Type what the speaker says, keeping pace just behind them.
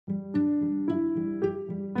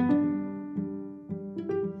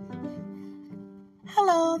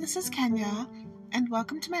this is Kenya, and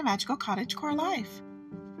welcome to my Magical Cottagecore Life.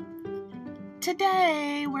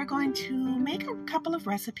 Today, we're going to make a couple of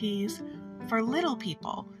recipes for little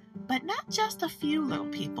people, but not just a few little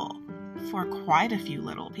people, for quite a few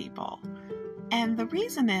little people. And the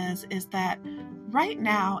reason is that right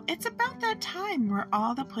now, it's about that time where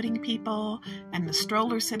all the pudding people and the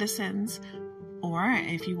stroller citizens, or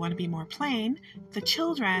if you want to be more plain, the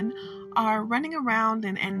children are running around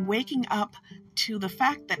and waking up to the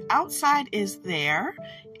fact that outside is there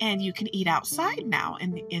and you can eat outside now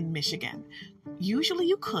in Michigan. Usually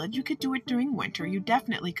you could do it during winter, you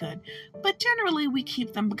definitely could, but generally we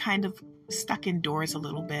keep them kind of stuck indoors a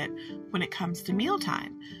little bit when it comes to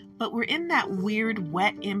mealtime. But we're in that weird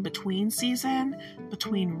wet in-between season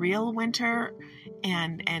between real winter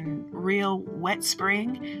and real wet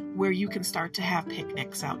spring where you can start to have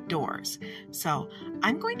picnics outdoors. So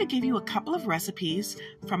I'm going to give you a couple of recipes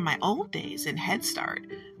from my old days in Head Start.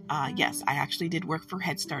 Yes, I actually did work for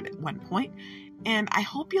Head Start at one point, and I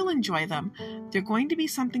hope you'll enjoy them. They're going to be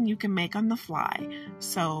something you can make on the fly.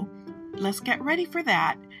 So let's get ready for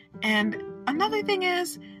that. And another thing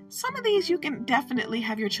is, some of these you can definitely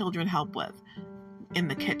have your children help with in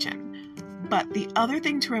the kitchen. But the other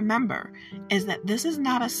thing to remember is that this is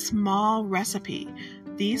not a small recipe.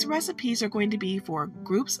 These recipes are going to be for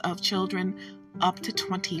groups of children up to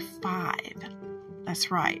 25.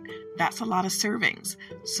 That's right. That's a lot of servings.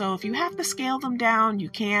 So if you have to scale them down, you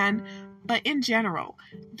can. But in general,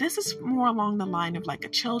 this is more along the line of like a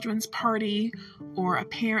children's party or a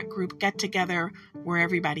parent group get-together where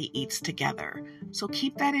everybody eats together. So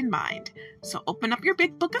keep that in mind. So open up your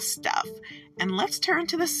big book of stuff and let's turn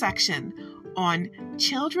to the section on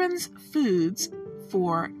children's foods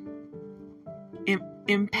for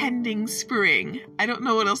impending spring. I don't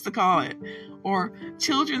know what else to call it. Or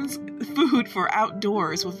children's food for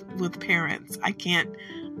outdoors with parents. I can't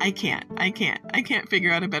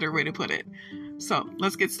figure out a better way to put it. So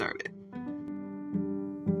let's get started.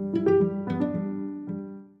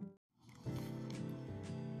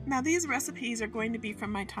 Now these recipes are going to be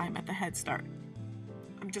from my time at the Head Start.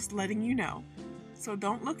 I'm just letting you know. So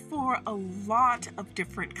don't look for a lot of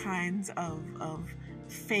different kinds of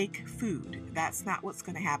fake food. That's not what's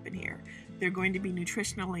going to happen here. They're going to be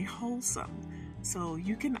nutritionally wholesome. So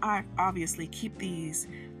you can obviously keep these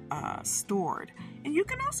stored. And you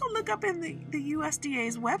can also look up in the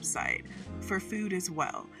USDA's website for food as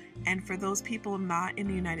well. And for those people not in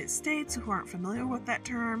the United States who aren't familiar with that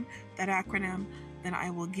term, that acronym, then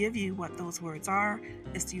I will give you what those words are.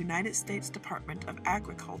 It's the United States Department of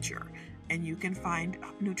Agriculture. And you can find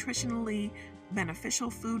nutritionally beneficial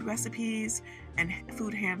food recipes and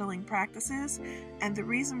food handling practices. And the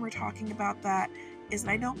reason we're talking about that is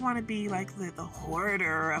that I don't want to be like the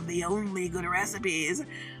hoarder of the only good recipes.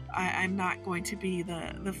 I'm not going to be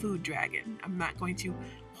the food dragon. I'm not going to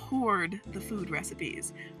hoard the food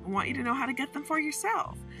recipes. I want you to know how to get them for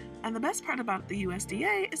yourself. And the best part about the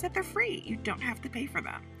USDA is that they're free. You don't have to pay for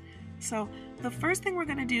them. So the first thing we're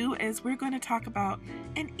going to do is we're going to talk about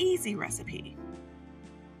an easy recipe.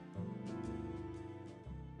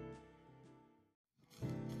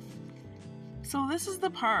 So this is the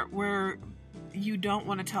part where you don't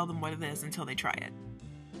want to tell them what it is until they try it.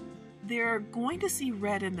 They're going to see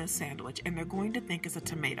red in this sandwich and they're going to think it's a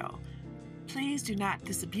tomato. Please do not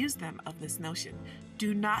disabuse them of this notion.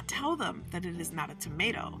 Do not tell them that it is not a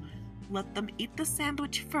tomato. Let them eat the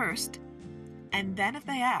sandwich first, and then if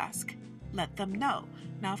they ask, let them know.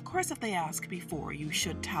 Now, of course, if they ask before, you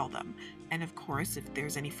should tell them. And of course, if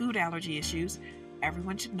there's any food allergy issues,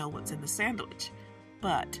 everyone should know what's in the sandwich.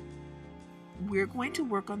 But we're going to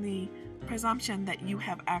work on the presumption that you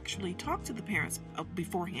have actually talked to the parents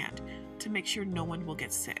beforehand to make sure no one will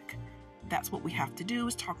get sick. That's what we have to do,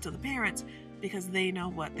 is talk to the parents because they know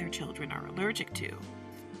what their children are allergic to.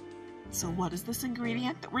 So what is this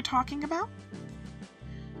ingredient that we're talking about?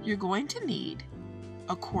 You're going to need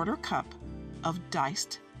a 1/4 cup of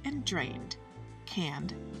diced and drained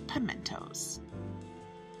canned pimentos.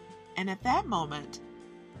 And at that moment,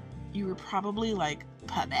 you were probably like,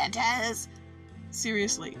 pimentos?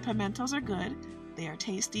 Seriously, pimentos are good, they are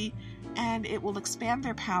tasty, and it will expand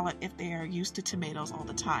their palate if they are used to tomatoes all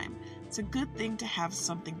the time. It's a good thing to have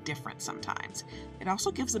something different sometimes. It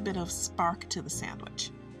also gives a bit of spark to the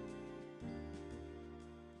sandwich.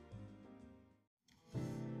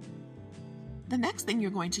 The next thing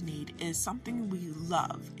you're going to need is something we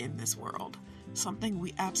love in this world, something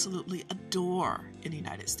we absolutely adore in the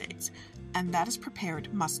United States, and that is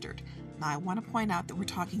prepared mustard. Now, I want to point out that we're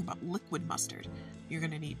talking about liquid mustard. You're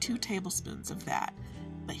going to need 2 tablespoons of that.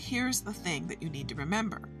 But here's the thing that you need to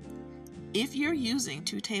remember. If you're using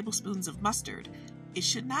 2 tablespoons of mustard, It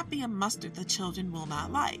should not be a mustard the children will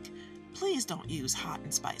not like. Please don't use hot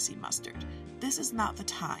and spicy mustard. This is not the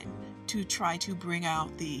time to try to bring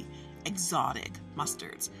out the exotic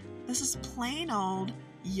mustards. This is plain old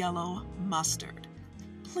yellow mustard.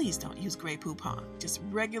 Please don't use Grey Poupon, just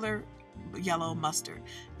regular yellow mustard.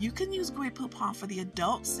 You can use Grey Poupon for the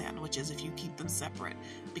adult sandwiches if you keep them separate,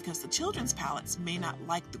 because the children's palates may not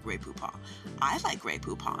like the Grey Poupon. I like Grey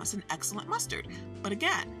Poupon. It's an excellent mustard. But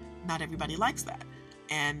again, not everybody likes that.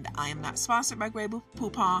 And I am not sponsored by Grey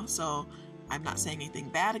Poupon, so I'm not saying anything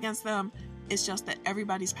bad against them. It's just that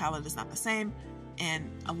everybody's palate is not the same,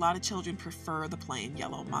 and a lot of children prefer the plain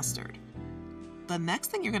yellow mustard. The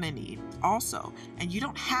next thing you're going to need also, and you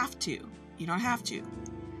don't have to,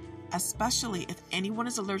 especially if anyone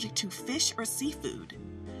is allergic to fish or seafood,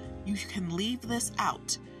 you can leave this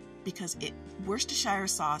out because Worcestershire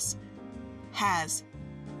sauce has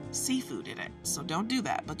seafood in it. So don't do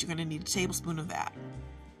that, but you're going to need a tablespoon of that.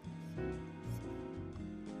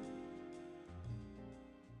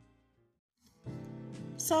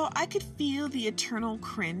 So I could feel the eternal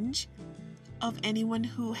cringe of anyone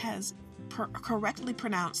who has correctly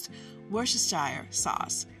pronounced Worcestershire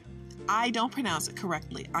sauce. I don't pronounce it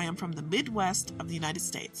correctly. I am from the Midwest of the United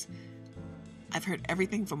States. I've heard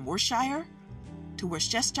everything from Worcestershire to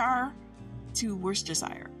Worcestershire to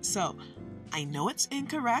Worcestershire. So I know it's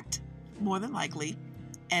incorrect, more than likely,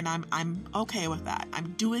 and I'm okay with that.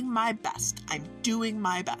 I'm doing my best.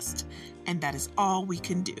 And that is all we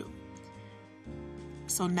can do.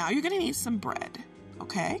 So now you're going to need some bread,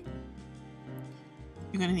 okay?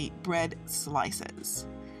 You're going to need bread slices.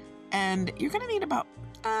 And you're going to need about,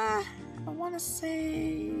 I want to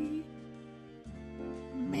say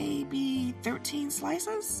maybe 13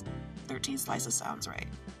 slices. 13 slices sounds right.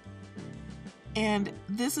 And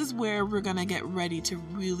this is where we're going to get ready to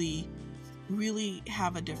really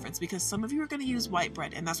have a difference, because some of you are going to use white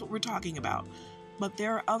bread, and that's what we're talking about. But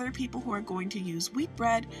there are other people who are going to use wheat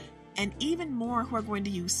bread, and even more who are going to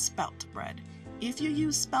use spelt bread. If you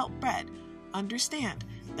use spelt bread, understand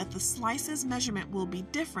that the slices measurement will be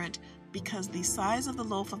different, because the size of the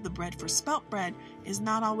loaf of the bread for spelt bread is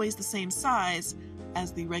not always the same size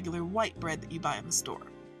as the regular white bread that you buy in the store.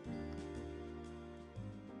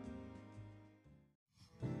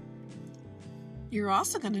 You're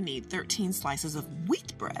also going to need 13 slices of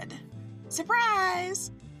wheat bread.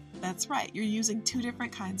 Surprise! That's right, you're using 2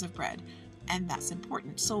 different kinds of bread, and that's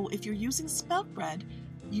important. So if you're using spelt bread,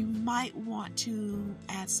 you might want to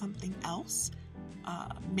add something else,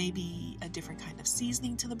 maybe a different kind of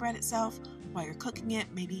seasoning to the bread itself while you're cooking it.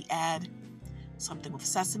 Maybe add something with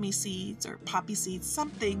sesame seeds or poppy seeds,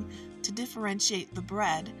 something to differentiate the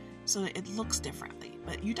bread so that it looks differently.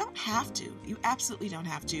 But you don't have to. You absolutely don't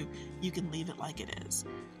have to. You can leave it like it is.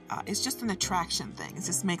 It's just an attraction thing. It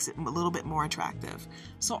just makes it a little bit more attractive.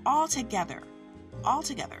 So all together,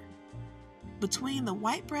 between the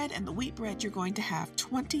white bread and the wheat bread, you're going to have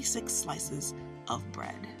 26 slices of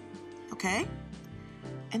bread. Okay?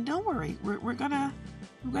 And don't worry, we're gonna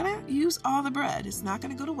use all the bread. It's not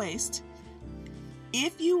gonna go to waste.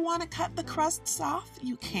 If you want to cut the crusts off,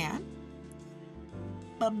 you can.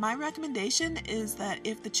 But my recommendation is that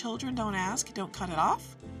if the children don't ask, don't cut it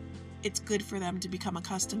off. It's good for them to become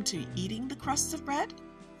accustomed to eating the crusts of bread.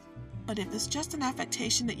 But if it's just an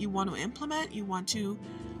affectation that you want to implement, you want to,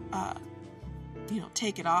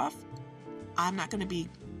 take it off, I'm not going to be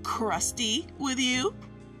crusty with you.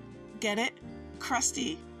 Get it?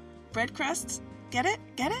 Crusty. Bread crusts. Get it?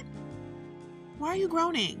 Get it? Why are you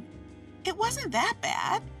groaning? It wasn't that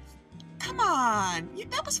bad. Come on.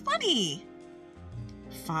 That was funny.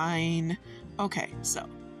 Fine. Okay, so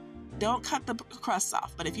don't cut the crusts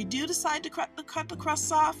off. But if you do decide to cut the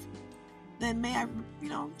crusts off, then may I,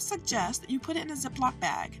 suggest that you put it in a Ziploc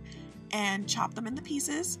bag and chop them into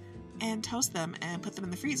pieces and toast them and put them in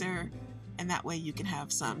the freezer. And that way you can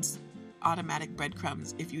have some automatic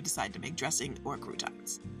breadcrumbs if you decide to make dressing or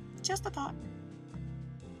croutons. Just a thought.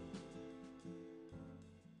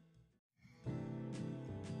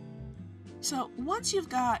 So once you've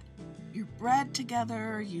got your bread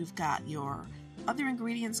together, you've got your other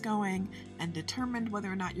ingredients going, and determined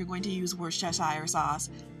whether or not you're going to use Worcestershire sauce,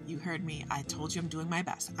 you heard me. I told you I'm doing my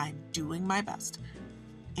best. I'm doing my best.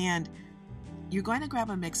 And you're going to grab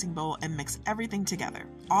a mixing bowl and mix everything together.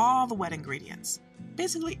 All the wet ingredients.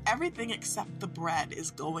 Basically everything except the bread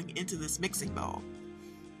is going into this mixing bowl.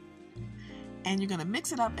 And you're going to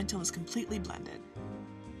mix it up until it's completely blended.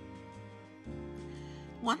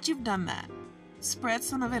 Once you've done that, spread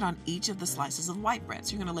some of it on each of the slices of white bread.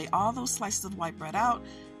 So you're going to lay all those slices of white bread out,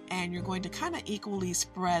 and you're going to kind of equally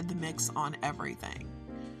spread the mix on everything.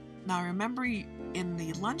 Now remember, in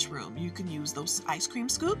the lunchroom, you can use those ice cream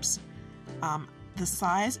scoops. The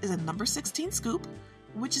size is a number 16 scoop,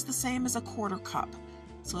 which is the same as a quarter cup.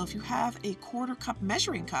 So if you have a quarter cup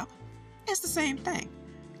measuring cup, it's the same thing.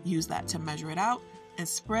 Use that to measure it out and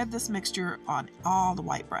spread this mixture on all the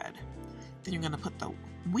white bread. Then you're going to put the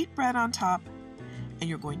wheat bread on top, and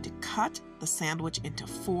you're going to cut the sandwich into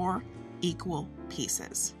 4 equal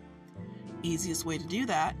pieces. Easiest way to do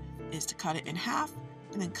that is to cut it in half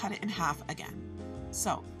and then cut it in half again.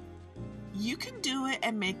 So you can do it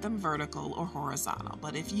and make them vertical or horizontal,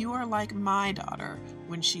 but if you are like my daughter,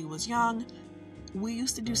 when she was young, we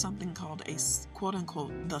used to do something called a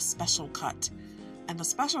quote-unquote the special cut. And the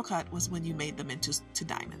special cut was when you made them into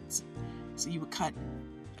diamonds. So you would cut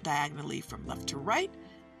diagonally from left to right,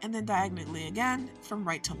 and then diagonally again from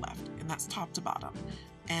right to left, and that's top to bottom.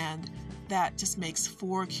 And that just makes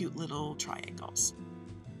 4 cute little triangles.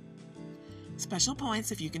 Special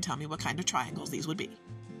points if you can tell me what kind of triangles these would be.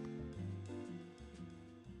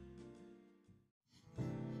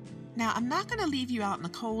 Now, I'm not going to leave you out in the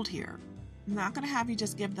cold here. I'm not going to have you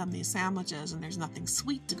just give them these sandwiches and there's nothing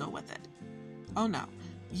sweet to go with it. Oh no,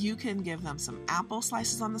 you can give them some apple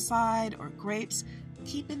slices on the side or grapes.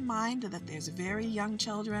 Keep in mind that there's very young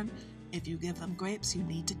children. If you give them grapes, you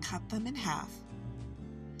need to cut them in half.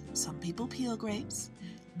 Some people peel grapes.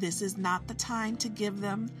 This is not the time to give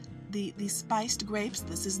them the spiced grapes.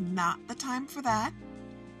 This is not the time for that.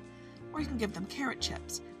 Or you can give them carrot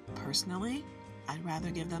chips. Personally, I'd rather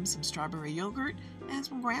give them some strawberry yogurt and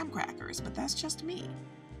some graham crackers, but that's just me.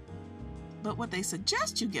 But what they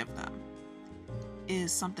suggest you give them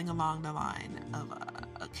is something along the line of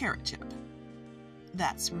a carrot chip.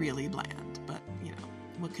 That's really bland, but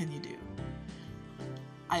what can you do?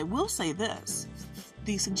 I will say this,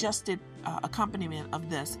 the suggested accompaniment of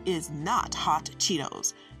this is not hot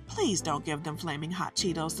Cheetos. Please don't give them flaming hot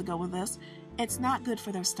Cheetos to go with this. It's not good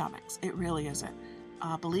for their stomachs. It really isn't.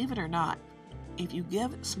 Believe it or not, if you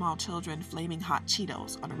give small children flaming hot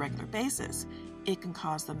Cheetos on a regular basis, it can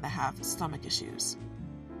cause them to have stomach issues.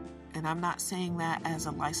 And I'm not saying that as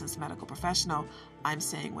a licensed medical professional. I'm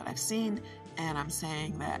saying what I've seen, and I'm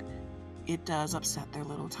saying that it does upset their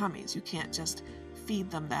little tummies. You can't just feed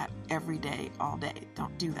them that every day, all day.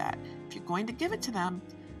 Don't do that. If you're going to give it to them,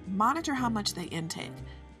 monitor how much they intake,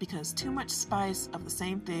 because too much spice of the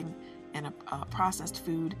same thing in a processed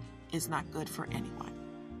food is not good for anyone.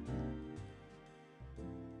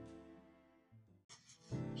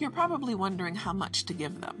 You're probably wondering how much to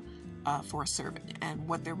give them for a serving, and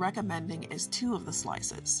what they're recommending is 2 of the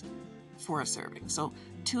slices for a serving. So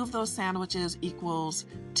 2 of those sandwiches equals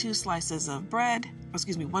 1 slice of bread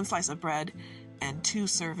and 2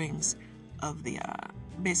 servings of the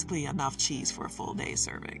basically enough cheese for a full day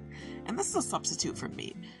serving. And this is a substitute for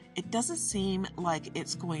meat. It doesn't seem like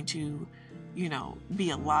it's going to be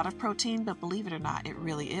a lot of protein, but believe it or not, it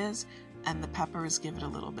really is. And the peppers give it a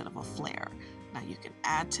little bit of a flair. Now you can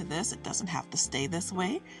add to this. It doesn't have to stay this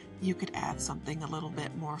way. You could add something a little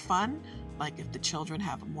bit more fun. Like if the children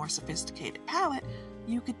have a more sophisticated palate,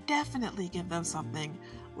 you could definitely give them something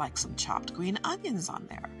like some chopped green onions on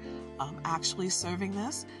there. Actually serving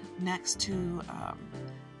this next to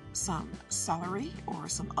some celery or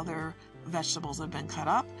some other vegetables that have been cut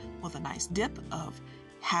up with a nice dip of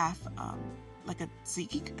half, like a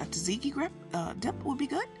tzatziki dip would be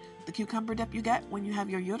good. The cucumber dip you get when you have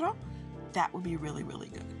your gyro, that would be really, really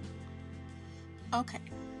good.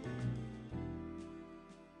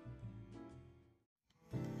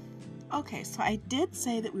 Okay, so I did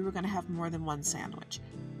say that we were going to have more than one sandwich,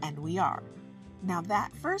 and we are. Now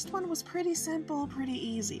that first one was pretty simple, pretty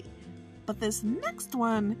easy, but this next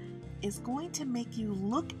one is going to make you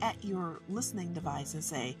look at your listening device and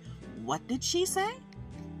say, what did she say?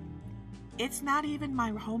 It's not even my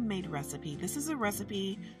homemade recipe. This is a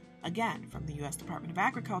recipe, again, from the U.S. Department of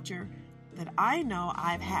Agriculture that I know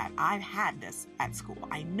I've had. I've had this at school.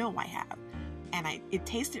 I know I have. And it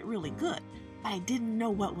tasted really good, but I didn't know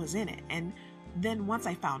what was in it. And then once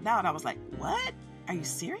I found out, I was like, what? Are you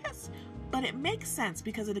serious? But it makes sense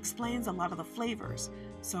because it explains a lot of the flavors.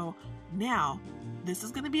 So now, this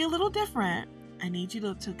is going to be a little different. I need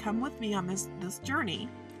you to come with me on this journey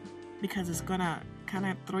because it's going to kind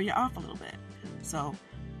of throw you off a little bit. So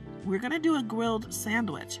we're going to do a grilled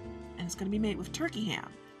sandwich, and it's going to be made with turkey ham.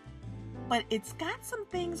 But it's got some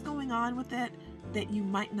things going on with it that you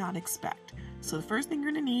might not expect. So the first thing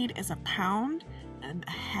you're going to need is 1.5 pounds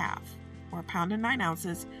or 1 pound and 9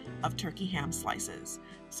 ounces of turkey ham slices.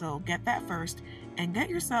 So get that first, and get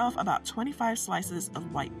yourself about 25 slices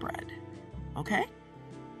of white bread. Okay?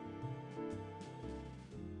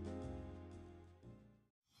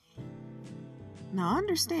 Now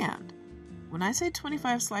understand, when I say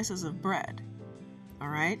 25 slices of bread, all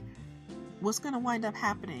right, what's going to wind up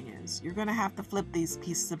happening is you're going to have to flip these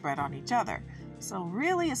pieces of bread on each other. So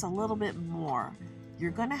really it's a little bit more.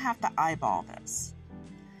 You're going to have to eyeball this.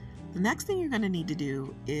 The next thing you're going to need to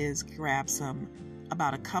do is grab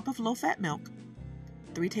about a cup of low-fat milk,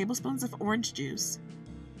 3 tablespoons of orange juice.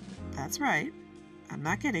 That's right, I'm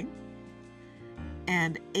not kidding.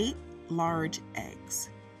 And 8 large eggs.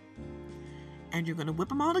 And you're going to whip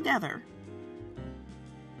them all together.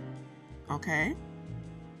 Okay?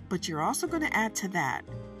 But you're also going to add to that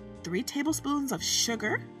 3 tablespoons of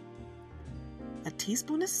sugar, a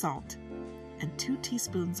teaspoon of salt, and 2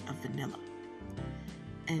 teaspoons of vanilla.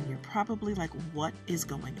 And you're probably like, what is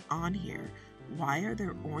going on here? Why are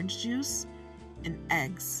there orange juice and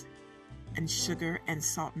eggs and sugar and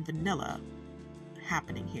salt and vanilla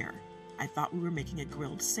happening here? I thought we were making a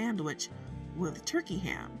grilled sandwich with turkey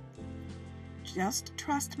ham. Just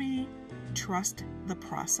trust me, trust the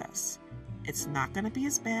process. It's not going to be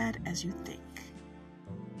as bad as you think.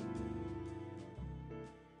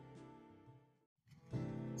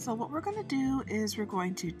 So what we're going to do is we're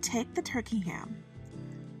going to take the turkey ham,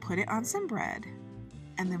 put it on some bread,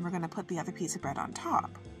 and then we're going to put the other piece of bread on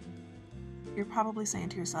top. You're probably saying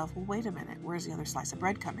to yourself, well, wait a minute, where's the other slice of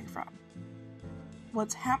bread coming from?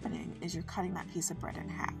 What's happening is you're cutting that piece of bread in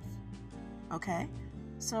half. Okay?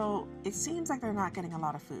 So it seems like they're not getting a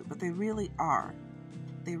lot of food, but they really are.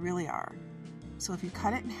 They really are. So if you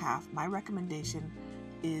cut it in half, my recommendation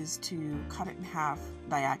is to cut it in half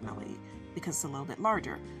diagonally because it's a little bit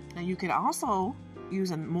larger. Now you could also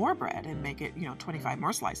use more bread and make it, 25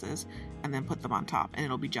 more slices and then put them on top and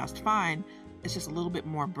it'll be just fine. It's just a little bit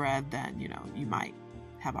more bread than, you might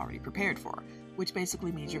have already prepared for, which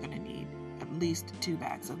basically means you're going to need at least 2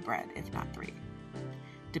 bags of bread, if not 3,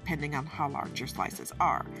 depending on how large your slices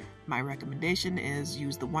are. My recommendation is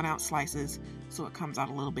use the 1-ounce slices so it comes out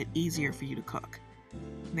a little bit easier for you to cook.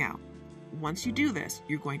 Now, once you do this,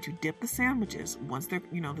 you're going to dip the sandwiches. Once they're,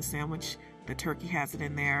 the sandwich, the turkey has it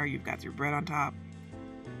in there, you've got your bread on top.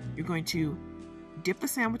 You're going to dip the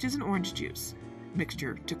sandwiches in orange juice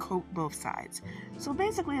mixture to coat both sides. So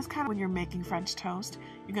basically it's kind of when you're making French toast,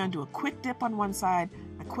 you're going to do a quick dip on one side,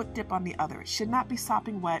 a quick dip on the other. It should not be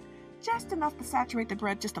sopping wet, just enough to saturate the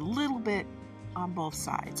bread just a little bit on both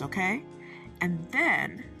sides, okay? And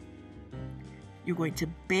then you're going to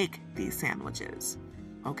bake these sandwiches,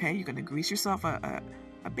 okay? You're going to grease yourself a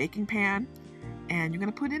baking pan, and you're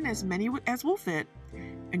going to put in as many as will fit,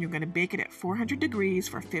 and you're going to bake it at 400 degrees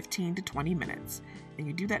for 15 to 20 minutes. And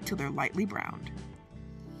you do that till they're lightly browned.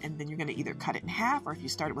 And then you're going to either cut it in half, or if you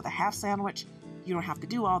started with a half sandwich, you don't have to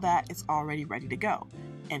do all that. It's already ready to go.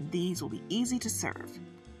 And these will be easy to serve.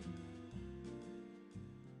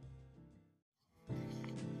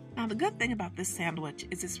 Now, the good thing about this sandwich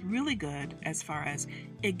is it's really good as far as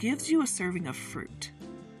it gives you a serving of fruit.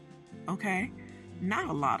 Okay? Not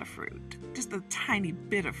a lot of fruit, just a tiny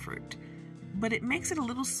bit of fruit. But it makes it a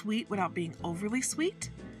little sweet without being overly sweet.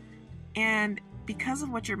 And because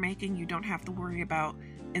of what you're making, you don't have to worry about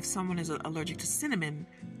if someone is allergic to cinnamon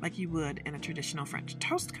like you would in a traditional French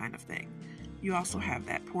toast kind of thing. You also have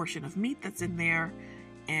that portion of meat that's in there,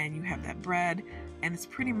 and you have that bread, and it's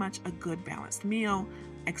pretty much a good balanced meal,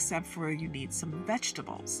 except for you need some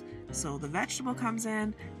vegetables. So the vegetable comes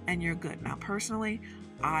in and you're good. Now personally,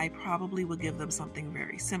 I probably would give them something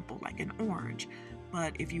very simple like an orange.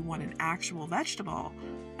 But if you want an actual vegetable,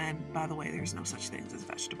 and by the way, there's no such things as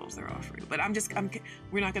vegetables, they're all fruit. But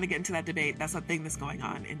we're not going to get into that debate. That's a thing that's going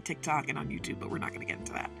on in TikTok and on YouTube, but we're not going to get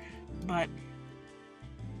into that. But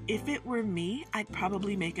if it were me, I'd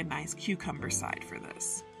probably make a nice cucumber side for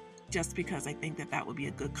this, just because I think that would be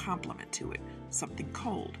a good complement to it. Something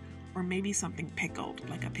cold, or maybe something pickled,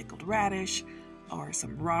 like a pickled radish, or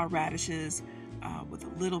some raw radishes with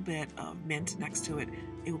a little bit of mint next to it.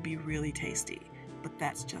 It would be really tasty. But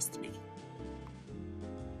that's just me.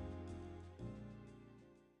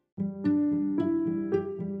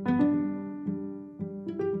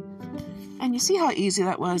 And you see how easy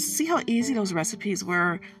that was? See how easy those recipes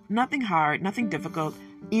were? Nothing hard, nothing difficult,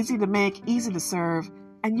 easy to make, easy to serve,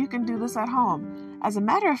 and you can do this at home. As a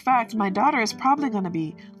matter of fact, my daughter is probably going to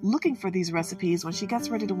be looking for these recipes when she gets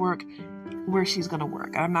ready to work where she's going to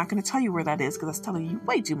work. And I'm not going to tell you where that is because that's telling you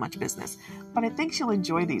way too much business. But I think she'll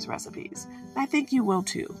enjoy these recipes. And I think you will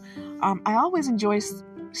too. I always enjoy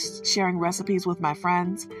sharing recipes with my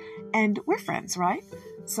friends. And we're friends, right?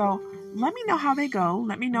 So let me know how they go.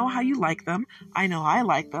 Let me know how you like them. I know I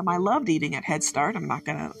like them. I loved eating at Head Start. I'm not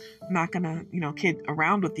gonna, kid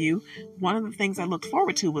around with you. One of the things I looked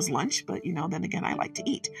forward to was lunch, but then again, I like to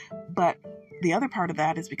eat. But the other part of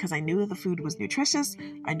that is because I knew that the food was nutritious.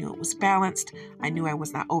 I knew it was balanced. I knew I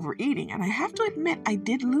was not overeating. And I have to admit, I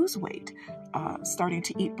did lose weight, starting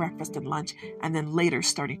to eat breakfast and lunch, and then later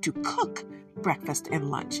starting to cook breakfast and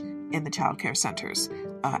lunch in the child care centers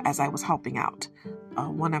as I was helping out.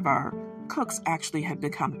 One of our cooks actually had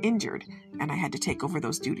become injured, and I had to take over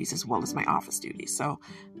those duties as well as my office duties. So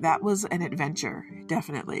that was an adventure,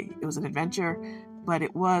 definitely. It was an adventure, but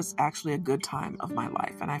it was actually a good time of my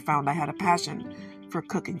life. And I found I had a passion for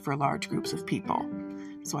cooking for large groups of people.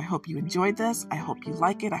 So I hope you enjoyed this. I hope you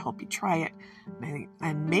like it. I hope you try it.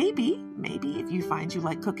 And maybe if you find you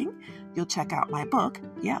like cooking, you'll check out my book.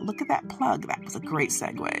 Yeah, look at that plug. That was a great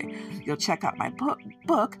segue. You'll check out my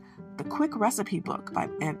book, The Quick Recipe Book.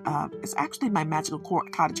 It's actually my Magical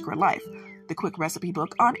Cottage Core Life, The Quick Recipe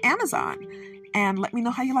Book on Amazon. And let me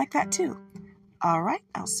know how you like that too. All right,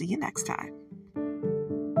 I'll see you next time.